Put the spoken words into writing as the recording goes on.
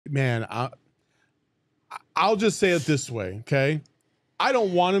man, I'll just say it this way, okay? I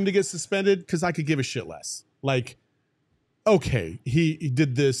don't want him to get suspended because I could give a shit less. Like, okay, he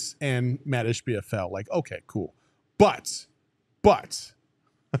did this and Mat Ishbia fell. Like, okay, cool. But but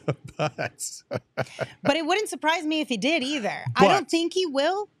it wouldn't surprise me if he did either. I don't think he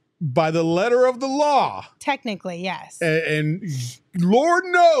will. By the letter of the law. Technically, yes. And Lord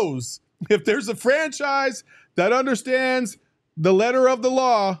knows if there's a franchise that understands the letter of the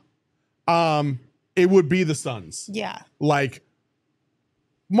law, it would be the Suns. Yeah. Like,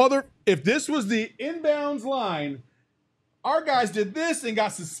 if this was the inbounds line, our guys did this and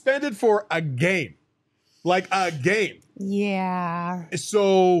got suspended for a game. Like a game. Yeah.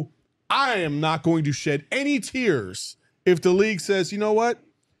 So I am not going to shed any tears if the league says, you know what?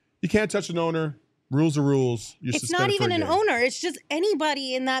 You can't touch an owner. Rules are rules. It's not even an owner. It's just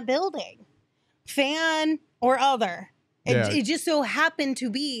anybody in that building. Fan or other. It just so happened to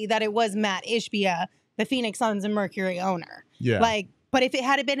be that it was Mat Ishbia, the Phoenix Suns and Mercury owner. Yeah. But if it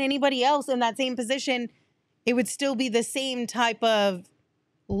had been anybody else in that same position, it would still be the same type of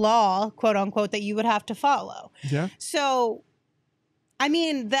law, quote unquote, that you would have to follow. Yeah. So, I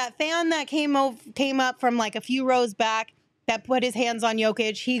mean, that fan that came up from like a few rows back that put his hands on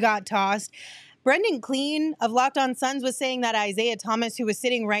Jokic, he got tossed. Brendan Clean of Locked On Suns was saying that Isaiah Thomas, who was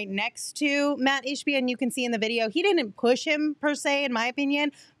sitting right next to Mat Ishbia, and you can see in the video, he didn't push him per se, in my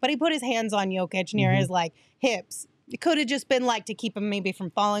opinion, but he put his hands on Jokic near his like hips. It could have just been like to keep him maybe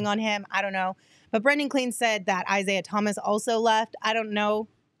from falling on him. I don't know. But Brendan Clean said that Isaiah Thomas also left. I don't know.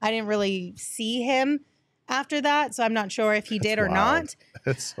 I didn't really see him after that, so I'm not sure if he did or not.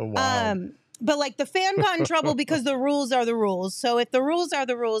 That's so wild. But like the fan got in trouble because the rules are the rules. So if the rules are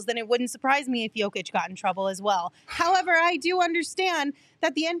the rules, then it wouldn't surprise me if Jokic got in trouble as well. However, I do understand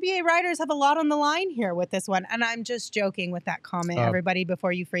that the NBA writers have a lot on the line here with this one. And I'm just joking with that comment, everybody,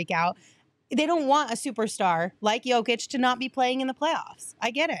 before you freak out. They don't want a superstar like Jokic to not be playing in the playoffs.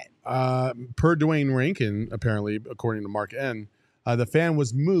 I get it. Per Dwayne Rankin, apparently, according to Mark N., the fan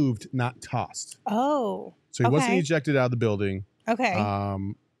was moved, not tossed. Oh. So he wasn't ejected out of the building. Okay.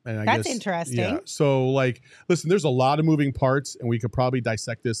 And I That's guess, interesting. Yeah. So, like, listen, there's a lot of moving parts, and we could probably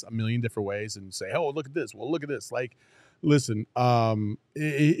dissect this a million different ways and say, oh, look at this. Well, look at this. Like, listen,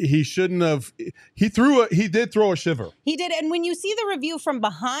 he shouldn't have. He did throw a shiver. He did. And when you see the review from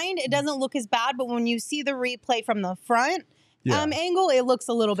behind, it doesn't look as bad. But when you see the replay from the front angle, it looks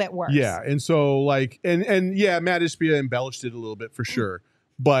a little bit worse. Yeah. And so, like, and yeah, Mat Ishbia embellished it a little bit for sure.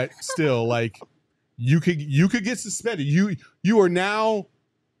 But still, like, you could get suspended. You are now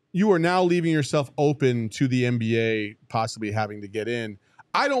leaving yourself open to the NBA possibly having to get in.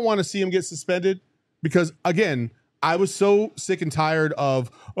 I don't want to see him get suspended because, again, I was so sick and tired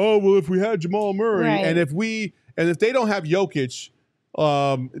of, oh, well, if we had Jamal Murray and if they don't have Jokic,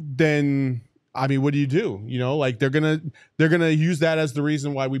 then I mean, what do you do? You know, like they're gonna use that as the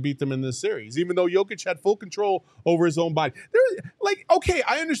reason why we beat them in this series, even though Jokic had full control over his own body. Like, okay,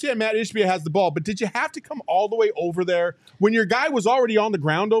 I understand Mat Ishbia has the ball, but did you have to come all the way over there when your guy was already on the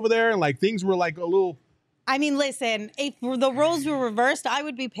ground over there and like things were like a little? I mean, listen, if the roles were reversed, I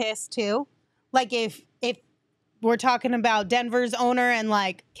would be pissed too. Like if we're talking about Denver's owner and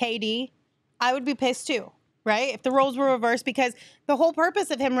like KD, I would be pissed too. Right? If the roles were reversed, because the whole purpose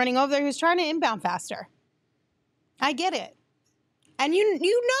of him running over there, he was trying to inbound faster. I get it. And you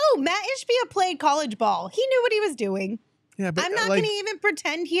know, Mat Ishbia played college ball. He knew what he was doing. Yeah, but I'm not going to even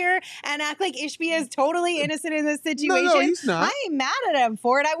pretend here and act like Ishbia is totally innocent in this situation. No, he's not. I ain't mad at him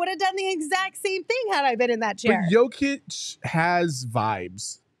for it. I would have done the exact same thing had I been in that chair. But Jokic has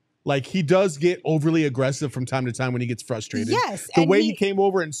vibes. Like, he does get overly aggressive from time to time when he gets frustrated. Yes. The way he came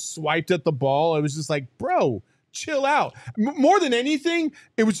over and swiped at the ball, it was just like, bro, chill out. More than anything,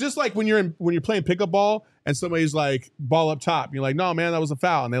 it was just like when you're playing pickup ball and somebody's like, ball up top. You're like, no, man, that was a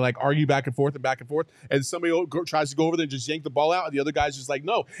foul. And they like argue back and forth. And somebody tries to go over there and just yank the ball out. And the other guy's just like,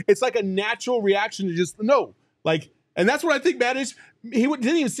 no. It's like a natural reaction to just, no. Like, and that's what I think Mat is. He didn't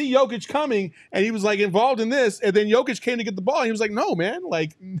even see Jokic coming, and he was like involved in this. And then Jokic came to get the ball, and he was like, no, man.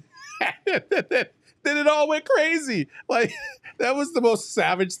 Like, then it all went crazy. Like, that was the most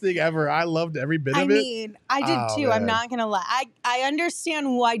savage thing ever. I loved every bit of it. I mean, I did too. Man. I'm not going to lie. I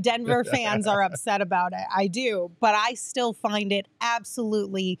understand why Denver fans are upset about it. I do. But I still find it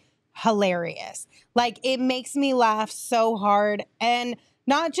absolutely hilarious. Like, it makes me laugh so hard. And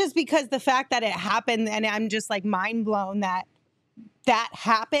not just because the fact that it happened and I'm just like mind blown that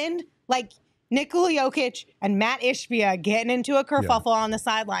happened. Like, Nikola Jokic and Mat Ishbia getting into a kerfuffle on the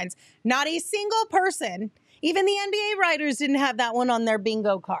sidelines. Not a single person, even the NBA writers didn't have that one on their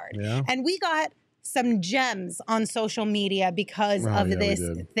bingo card. Yeah. And we got some gems on social media because of this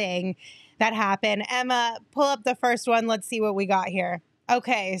thing that happened. Emma, pull up the first one. Let's see what we got here.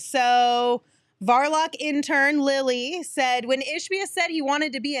 Okay, so Varlock intern Lily said, when Ishbia said he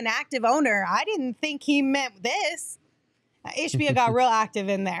wanted to be an active owner, I didn't think he meant this. Ishbia got real active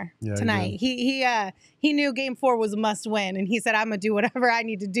in there tonight. He knew game 4 was a must win, and he said, I'm going to do whatever I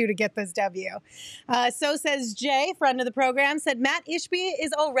need to do to get this W. So says Jay, friend of the program, said, Mat Ishbia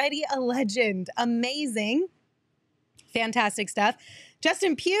is already a legend. Amazing. Fantastic stuff.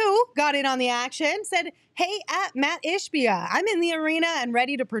 Justin Pugh got in on the action, said, hey, at Mat Ishbia, I'm in the arena and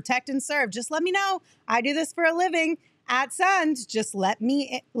ready to protect and serve. Just let me know. I do this for a living. At Suns, just let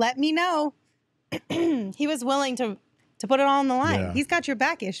me know. He was willing to put it all on the line. Yeah. He's got your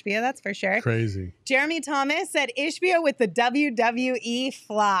back, Ishbia, that's for sure. Crazy. Jeremy Thomas said, Ishbia with the WWE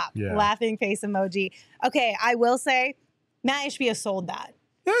flop. Yeah. Laughing face emoji. Okay, I will say, Mat Ishbia sold that.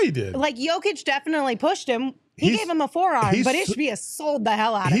 Yeah, he did. Like, Jokic definitely pushed him. He gave him a forearm, but Ishbia sold the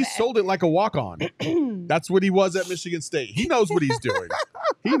hell out of it. He sold it like a walk-on. That's what he was at Michigan State. He knows what he's doing.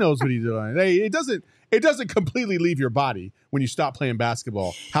 He knows what he's doing. Hey, it doesn't completely leave your body when you stop playing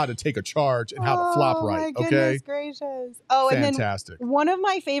basketball, how to take a charge and how to flop right. My goodness gracious. Oh, fantastic. And then one of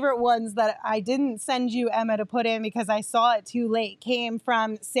my favorite ones that I didn't send you, Emma, to put in because I saw it too late came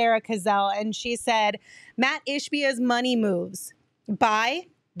from Sarah Cazell. And she said, Mat Ishbia's money moves. Buy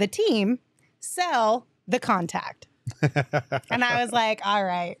the team, sell the contact. And I was like, all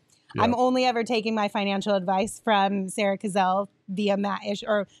right. Yep. I'm only ever taking my financial advice from Sarah Cazell via Mat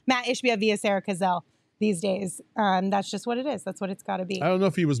Ishbia via Sarah Cazell these days. That's just what it is. That's what it's got to be. I don't know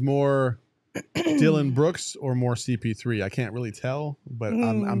if he was more Dylan Brooks or more CP3. I can't really tell, but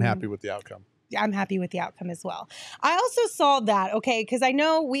I'm happy with the outcome. I'm happy with the outcome as well. I also saw that, okay, because I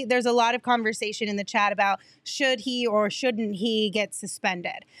know there's a lot of conversation in the chat about should he or shouldn't he get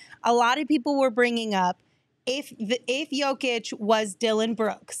suspended. A lot of people were bringing up if Jokic was Dylan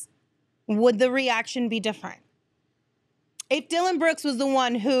Brooks, would the reaction be different? If Dylan Brooks was the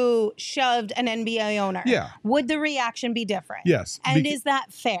one who shoved an NBA owner, would the reaction be different? Yes. And is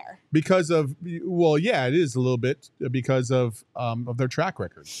that fair? Because of, well, yeah, it is a little bit because of their track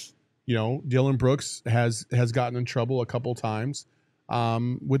record. You know, Dylan Brooks has gotten in trouble a couple times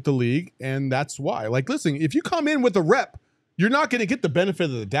with the league, and that's why. Like, listen, if you come in with a rep, you're not going to get the benefit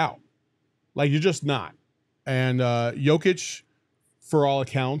of the doubt. Like, you're just not. And Jokic, for all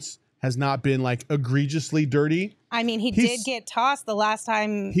accounts, has not been, like, egregiously dirty. I mean, he did get tossed the last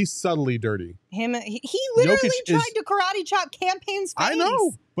time. He's subtly dirty. He literally tried to karate chop Campaign's face. I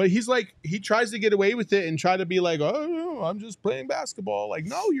know, but he's like, he tries to get away with it and try to be like, oh, no, I'm just playing basketball. Like,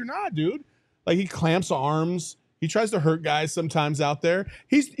 no, you're not, dude. Like, he clamps arms. He tries to hurt guys sometimes out there.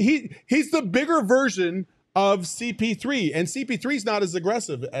 He's the bigger version of CP3, and CP3's not as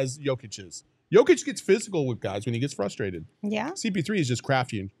aggressive as Jokic is. Jokic gets physical with guys when he gets frustrated. Yeah. CP3 is just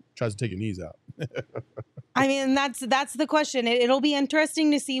crafty and tries to take your knees out. I mean, that's the question. It'll be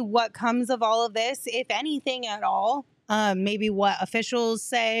interesting to see what comes of all of this, if anything at all. Maybe what officials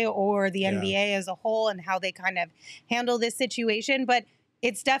say or the NBA as a whole and how they kind of handle this situation. But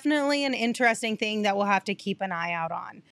it's definitely an interesting thing that we'll have to keep an eye out on.